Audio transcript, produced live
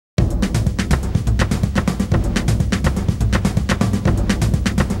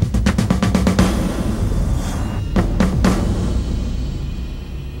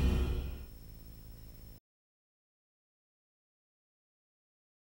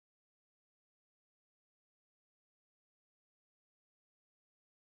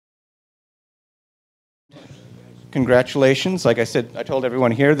congratulations. Like I said, I told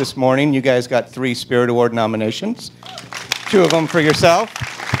everyone here this morning, you guys got 3 Spirit Award nominations. 2 of them for yourself.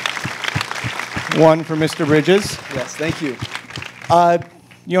 1 for Mr. Bridges. Yes, thank you.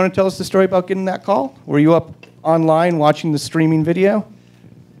 You want to tell us the story about getting that call? Were you up online watching the streaming video?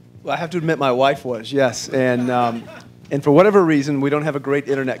 Well, I have to admit my wife was, yes. And for whatever reason, we don't have a great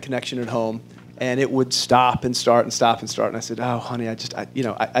internet connection at home. And it would stop and start and stop and start. And I said, oh, honey, I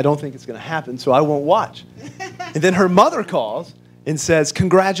don't think it's going to happen, so I won't watch. And then her mother calls and says,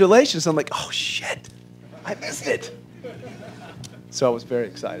 congratulations. I'm like, oh, shit, I missed it. So I was very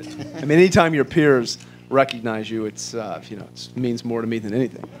excited. I mean, anytime your peers recognize you, it's, it means more to me than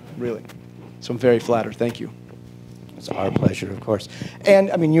anything, really. So I'm very flattered. Thank you. It's our pleasure, of course.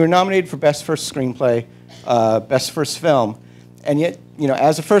 And, I mean, you were nominated for Best First Screenplay, Best First Film. And yet,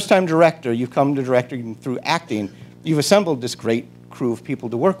 as a first-time director, you've come to directing through acting. You've assembled this great crew of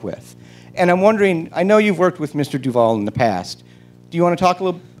people to work with. And I'm wondering, I know you've worked with Mr. Duvall in the past. Do you want to talk a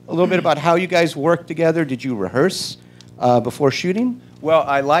little bit about how you guys worked together? Did you rehearse before shooting? Well,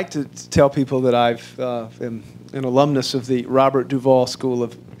 I like to tell people that I'm an alumnus of the Robert Duvall School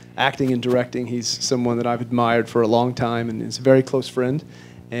of Acting and Directing. He's someone that I've admired for a long time and is a very close friend.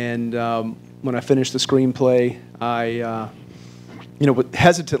 And when I finished the screenplay, I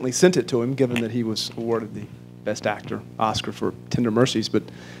hesitantly sent it to him, given that he was awarded the Best Actor Oscar for Tender Mercies. But,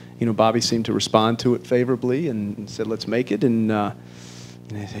 Bobby seemed to respond to it favorably and said, let's make it. And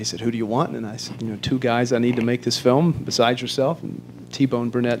he said, who do you want? And I said, 2 guys I need to make this film besides yourself, and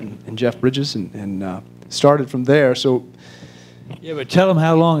T-Bone Burnett and Jeff Bridges, and started from there. So, yeah, but tell them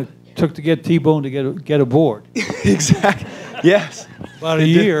how long it took to get T-Bone to get aboard. Exactly. Yes. About a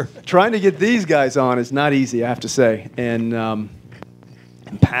year. Trying to get these guys on is not easy, I have to say. And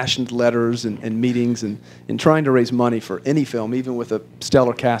impassioned letters and meetings and trying to raise money for any film, even with a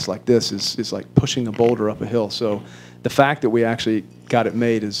stellar cast like this, is like pushing a boulder up a hill. So the fact that we actually got it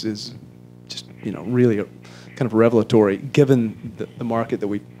made is just really kind of revelatory, given the market that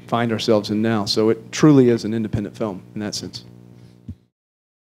we find ourselves in now. So it truly is an independent film in that sense.